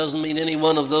 It doesn't mean any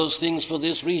one of those things for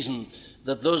this reason,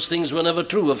 that those things were never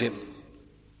true of him.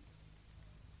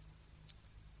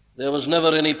 There was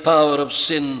never any power of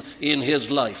sin in his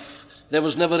life. There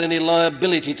was never any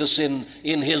liability to sin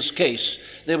in his case.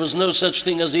 There was no such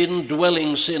thing as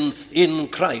indwelling sin in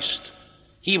Christ.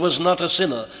 He was not a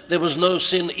sinner. There was no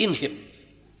sin in him.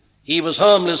 He was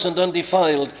harmless and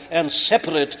undefiled and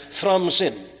separate from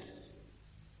sin.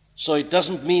 So it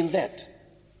doesn't mean that.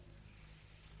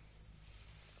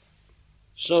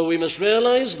 So we must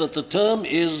realize that the term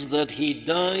is that he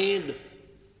died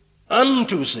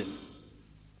unto sin.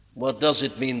 What does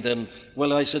it mean then?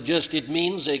 Well, I suggest it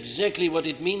means exactly what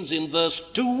it means in verse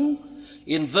 2,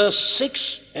 in verse 6,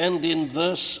 and in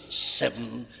verse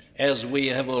 7, as we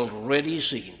have already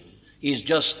seen. He's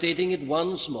just stating it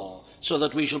once more, so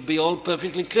that we shall be all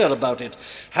perfectly clear about it.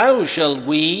 How shall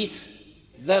we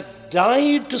that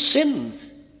died to sin,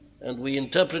 and we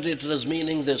interpret it as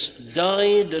meaning this,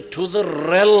 died to the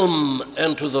realm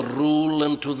and to the rule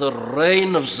and to the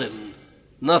reign of sin,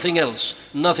 nothing else,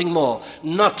 nothing more,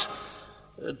 not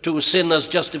to sin as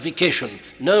justification.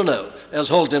 No, as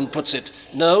Holden puts it.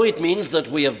 No, it means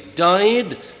that we have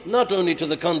died not only to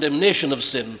the condemnation of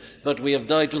sin, but we have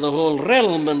died to the whole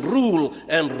realm and rule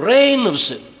and reign of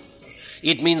sin.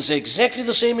 It means exactly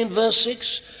the same in verse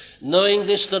 6, knowing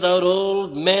this, that our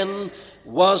old man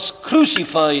was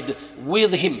crucified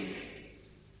with him.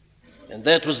 And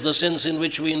that was the sense in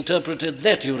which we interpreted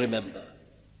that, you remember.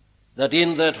 That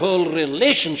in that whole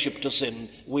relationship to sin,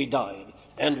 we died.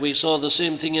 And we saw the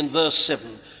same thing in verse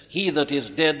 7. He that is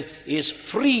dead is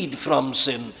freed from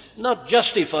sin, not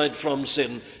justified from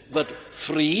sin, but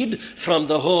freed from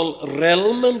the whole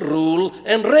realm and rule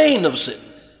and reign of sin.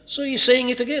 So he's saying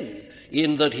it again.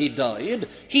 In that he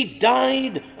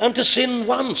died unto sin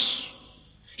once.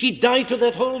 He died to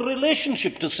that whole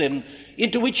relationship to sin,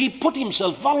 into which he put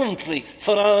himself voluntarily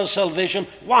for our salvation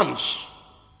once.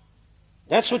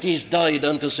 That's what he's died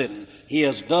unto sin. He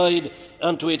has died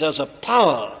unto it as a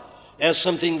power, as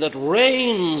something that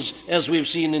reigns, as we've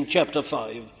seen in chapter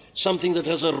 5, something that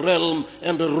has a realm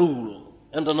and a rule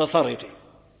and an authority.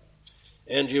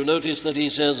 And you notice that he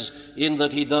says, in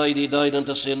that he died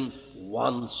unto sin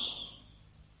once.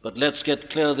 But let's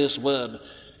get clear this word.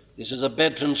 This is a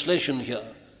bad translation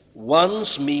here.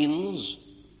 Once means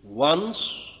once,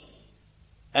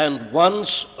 and once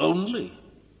only.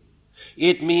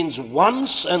 It means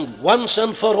once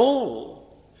and for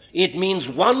all. It means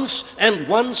once and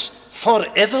once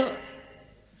forever.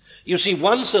 You see,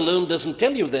 once alone doesn't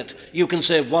tell you that. You can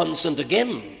say once and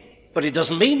again, but it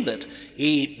doesn't mean that.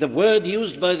 The word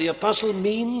used by the apostle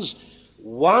means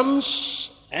once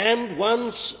and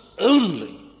once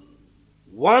only.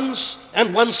 Once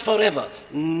and once forever,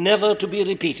 never to be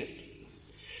repeated.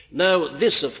 Now,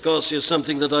 this, of course, is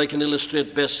something that I can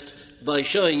illustrate best by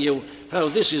showing you how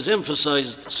this is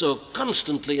emphasized so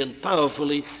constantly and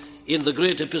powerfully in the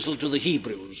great epistle to the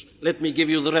Hebrews. Let me give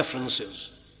you the references.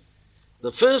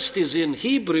 The first is in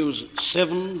Hebrews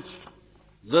 7,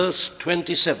 verse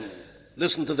 27.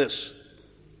 Listen to this.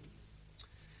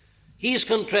 He's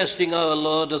contrasting our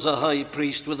Lord as a high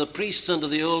priest with the priests under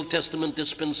the Old Testament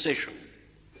dispensation.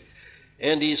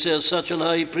 And he says, such an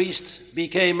high priest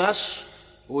became us,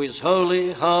 who is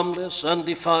holy, harmless,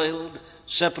 undefiled,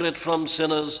 separate from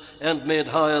sinners, and made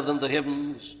higher than the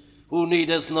heavens, who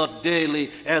needeth not daily,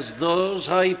 as those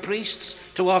high priests,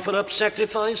 to offer up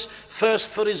sacrifice, first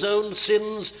for his own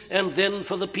sins, and then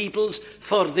for the people's.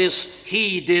 For this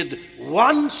he did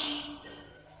once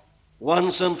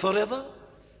and forever,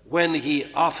 when he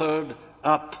offered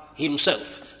up himself.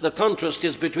 The contrast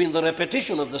is between the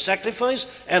repetition of the sacrifice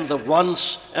and the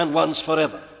once and once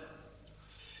forever.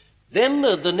 Then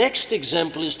the next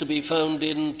example is to be found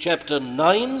in chapter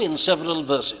 9 in several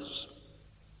verses.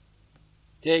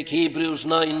 Take Hebrews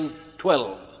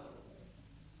 9:12.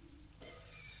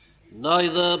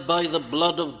 neither by the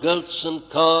blood of goats and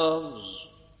calves,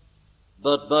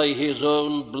 but by his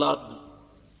own blood.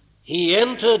 He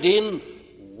entered in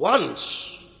once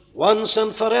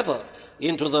and forever,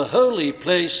 into the holy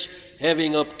place,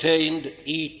 having obtained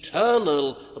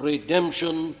eternal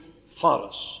redemption for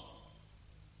us.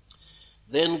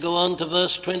 Then go on to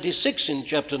verse 26 in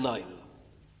chapter 9.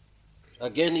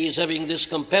 Again he is having this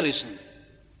comparison.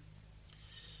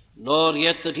 Nor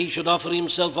yet that he should offer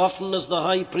himself often as the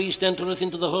high priest entereth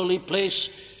into the holy place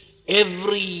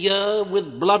every year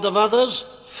with blood of others,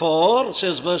 for,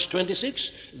 says verse 26,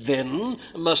 then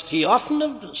must he often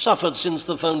have suffered since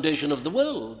the foundation of the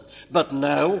world. But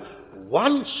now,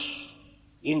 once,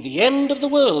 in the end of the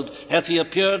world, hath he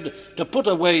appeared to put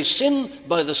away sin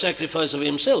by the sacrifice of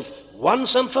himself,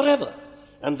 once and forever.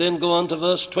 And then go on to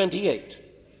verse 28.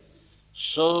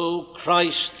 So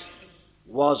Christ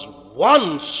was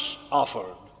once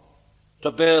offered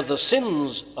to bear the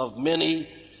sins of many,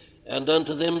 and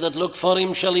unto them that look for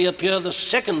him shall he appear the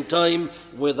second time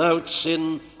without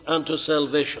sin unto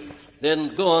salvation.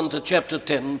 Then go on to chapter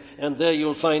 10, and there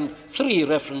you'll find 3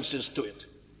 references to it.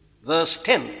 Verse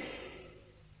 10.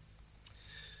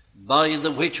 By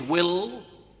the which will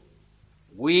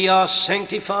we are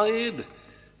sanctified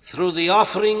through the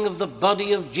offering of the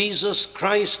body of Jesus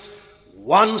Christ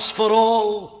once for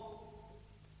all.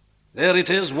 There it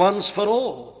is, once for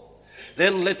all.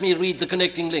 Then let me read the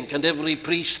connecting link. And every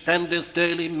priest standeth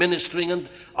daily ministering and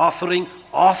offering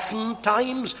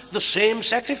oftentimes the same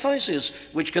sacrifices,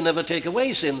 which can never take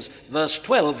away sins. Verse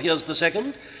 12, here's the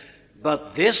second.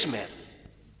 But this man,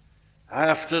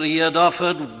 after he had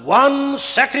offered one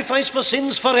sacrifice for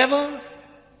sins forever,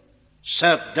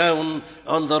 sat down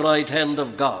on the right hand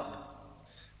of God.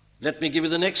 Let me give you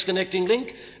the next connecting link.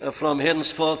 From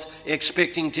henceforth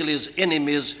expecting till his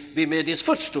enemies be made his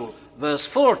footstool. Verse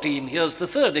 14, here's the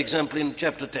third example in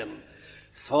chapter 10.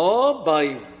 For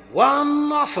by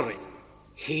one offering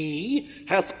he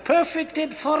hath perfected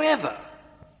forever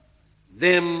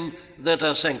them that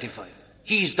are sanctified.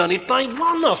 He's done it by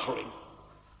one offering,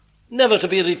 never to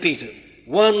be repeated.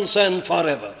 Once and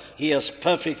forever he has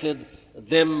perfected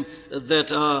them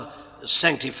that are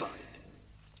sanctified.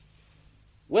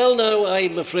 Well, now,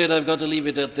 I'm afraid I've got to leave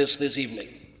it at this evening.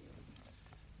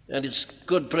 And it's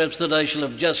good, perhaps, that I shall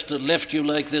have just left you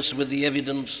like this with the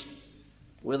evidence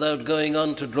without going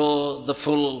on to draw the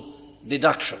full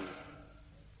deduction.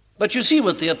 But you see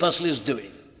what the apostle is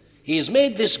doing. He has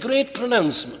made this great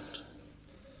pronouncement.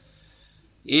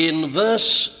 In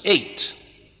verse 8,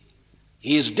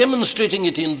 he is demonstrating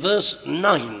it in verse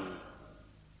 9.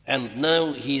 And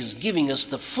now he is giving us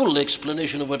the full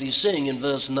explanation of what he's saying in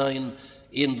verse 9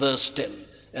 in verse 10.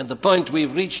 And the point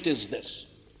we've reached is this,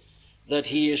 that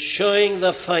he is showing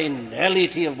the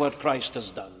finality of what Christ has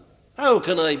done. How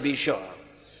can I be sure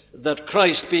that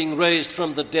Christ, being raised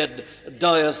from the dead,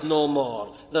 dieth no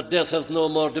more, that death hath no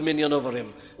more dominion over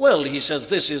him? Well, he says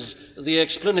this is the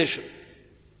explanation.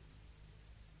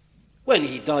 When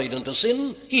he died unto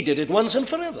sin, he did it once and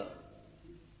forever.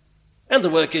 And the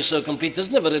work is so complete, there's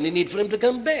never any need for him to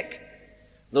come back.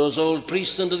 Those old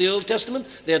priests under the Old Testament,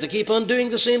 they had to keep on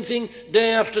doing the same thing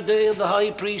day after day, and the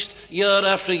high priest year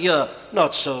after year.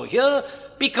 Not so here,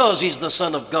 because he's the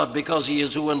Son of God, because he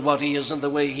is who and what he is and the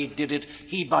way he did it.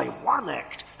 He, by one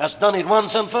act, has done it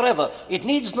once and forever. It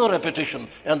needs no repetition,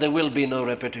 and there will be no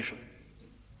repetition.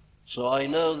 So I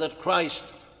know that Christ,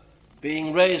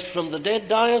 being raised from the dead,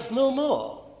 dieth no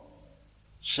more.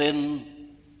 Sin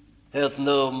hath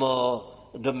no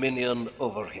more dominion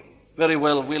over him. Very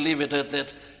well, we'll leave it at that,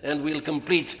 and we'll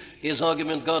complete his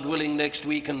argument, God willing, next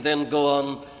week, and then go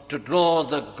on to draw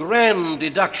the grand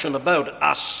deduction about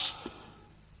us.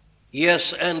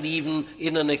 Yes, and even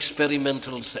in an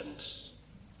experimental sense.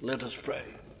 Let us pray.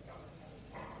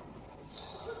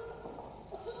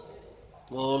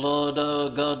 O Lord our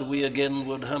God, we again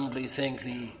would humbly thank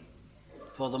thee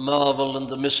for the marvel and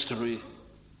the mystery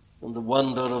and the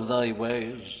wonder of thy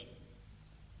ways.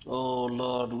 O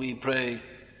Lord, we pray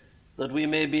that we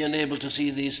may be enabled to see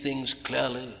these things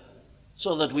clearly,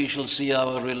 so that we shall see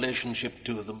our relationship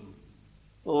to them.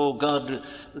 O God,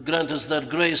 grant us that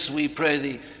grace, we pray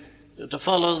thee, to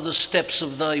follow the steps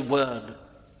of thy word.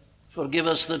 Forgive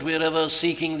us that we're ever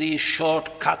seeking these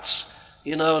shortcuts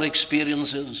in our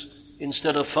experiences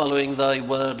instead of following thy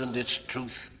word and its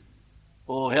truth.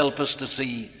 O help us to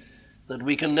see that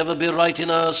we can never be right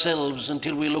in ourselves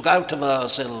until we look out of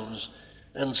ourselves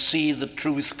and see the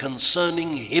truth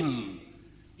concerning him,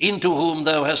 into whom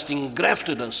thou hast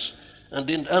engrafted us,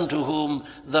 and unto whom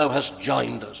thou hast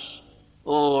joined us.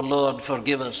 O Lord,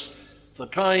 forgive us for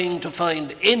trying to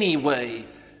find any way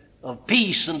of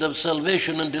peace and of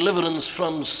salvation and deliverance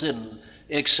from sin,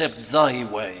 except thy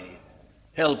way.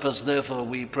 Help us, therefore,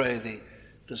 we pray thee,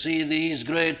 to see these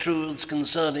great truths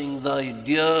concerning thy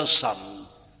dear Son,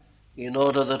 in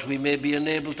order that we may be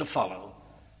enabled to follow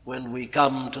when we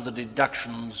come to the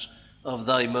deductions of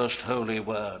thy most holy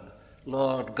word.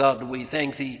 Lord God, we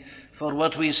thank thee for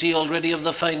what we see already of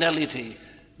the finality,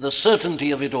 the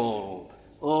certainty of it all.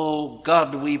 O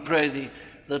God, we pray thee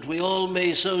that we all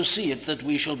may so see it that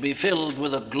we shall be filled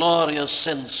with a glorious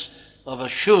sense of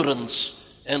assurance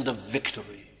and of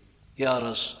victory. Hear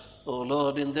us, O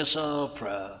Lord, in this our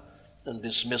prayer, and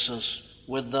dismiss us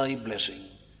with thy blessing.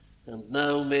 And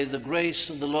now may the grace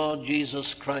of the Lord Jesus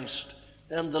Christ,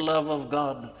 and the love of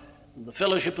God, and the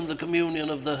fellowship and the communion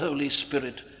of the Holy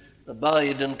Spirit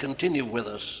abide and continue with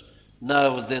us,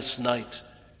 now this night,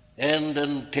 and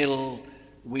until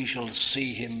we shall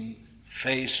see him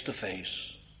face to face.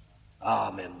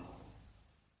 Amen.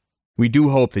 We do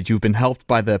hope that you've been helped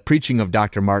by the preaching of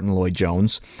Dr. Martyn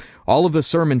Lloyd-Jones. All of the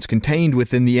sermons contained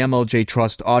within the MLJ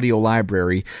Trust audio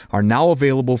library are now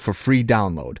available for free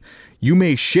download. You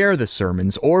may share the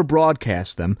sermons or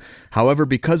broadcast them. However,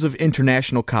 because of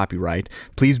international copyright,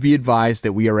 please be advised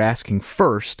that we are asking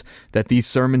first that these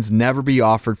sermons never be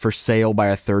offered for sale by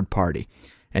a third party.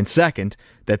 And second,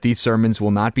 that these sermons will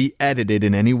not be edited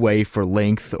in any way for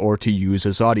length or to use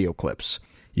as audio clips.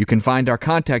 You can find our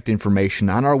contact information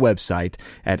on our website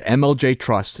at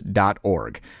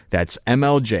mljtrust.org. That's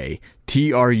mljtrust.org.